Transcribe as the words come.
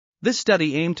This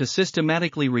study aimed to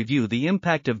systematically review the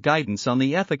impact of guidance on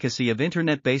the efficacy of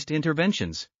internet-based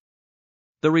interventions.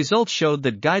 The results showed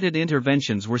that guided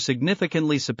interventions were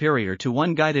significantly superior to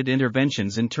unguided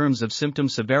interventions in terms of symptom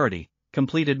severity,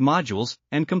 completed modules,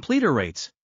 and completer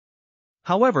rates.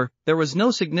 However, there was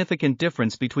no significant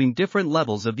difference between different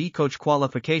levels of eCoach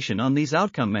qualification on these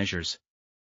outcome measures.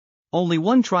 Only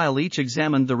one trial each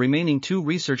examined the remaining 2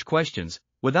 research questions,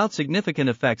 without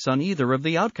significant effects on either of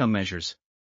the outcome measures.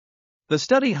 The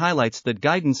study highlights that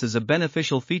guidance is a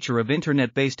beneficial feature of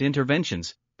internet-based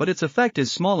interventions, but its effect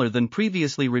is smaller than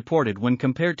previously reported when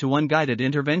compared to unguided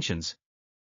interventions.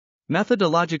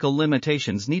 Methodological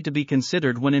limitations need to be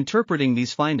considered when interpreting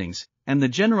these findings, and the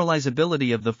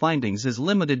generalizability of the findings is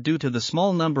limited due to the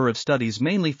small number of studies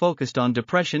mainly focused on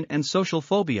depression and social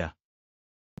phobia.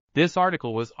 This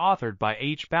article was authored by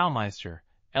H. Baumeister,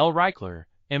 L. Reichler,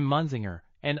 M. Munzinger,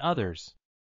 and others.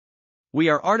 We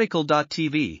are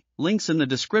RTCLTV, links in the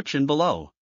description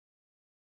below.